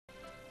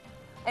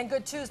And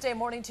good Tuesday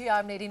morning to you.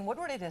 I'm Nadine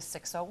Woodward. It is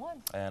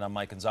 6:01. And I'm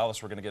Mike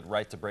Gonzalez. We're going to get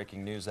right to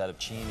breaking news out of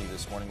Cheney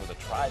this morning with a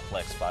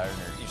triplex fire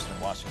near Eastern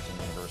Washington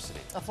University.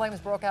 The flames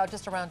broke out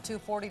just around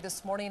 2:40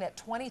 this morning at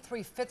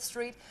 23 5th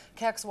Street.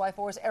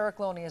 KXY4's Erik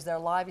Loney is there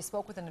live. He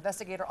spoke with an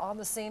investigator on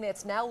the scene.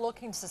 It's now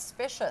looking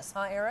suspicious,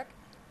 huh, Erik?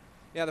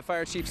 Yeah, the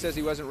fire chief says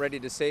he wasn't ready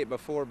to say it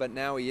before, but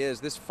now he is.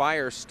 This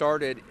fire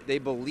started, they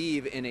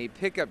believe, in a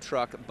pickup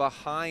truck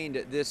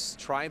behind this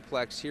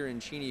triplex here in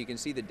Cheney. You can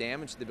see the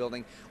damage to the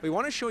building. We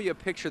want to show you a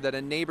picture that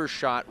a neighbor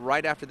shot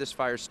right after this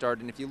fire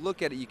started. And if you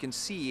look at it, you can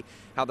see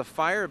how the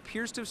fire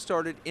appears to have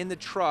started in the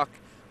truck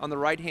on the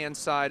right-hand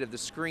side of the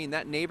screen.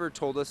 That neighbor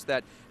told us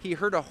that he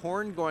heard a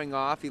horn going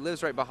off. He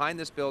lives right behind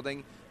this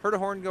building, heard a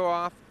horn go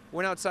off,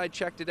 went outside,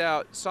 checked it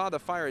out, saw the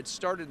fire had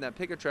started in that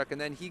pickup truck,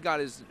 and then he got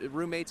his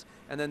roommates,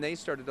 and then they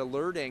started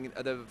alerting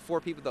the 4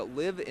 people that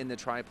live in the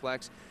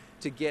triplex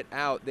to get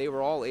out. They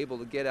were all able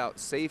to get out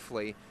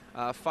safely.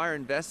 Fire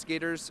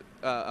investigators,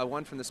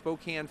 one from the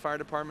Spokane Fire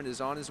Department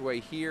is on his way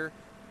here.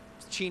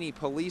 Cheney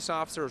police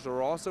officers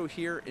are also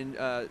here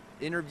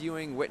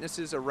interviewing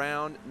witnesses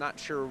around. Not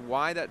sure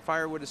why that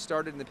fire would have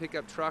started in the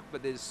pickup truck,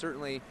 but it is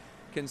certainly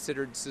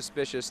considered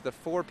suspicious. The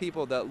 4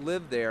 people that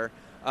live there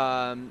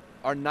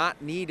are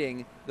not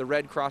needing the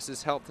Red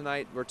Cross's help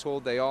tonight. We're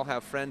told they all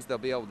have friends they'll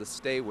be able to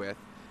stay with.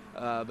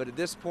 But at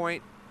this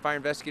point, fire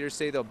investigators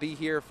say they'll be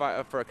here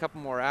for a couple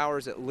more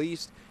hours at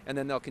least, and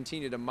then they'll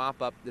continue to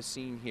mop up the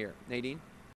scene here. Nadine?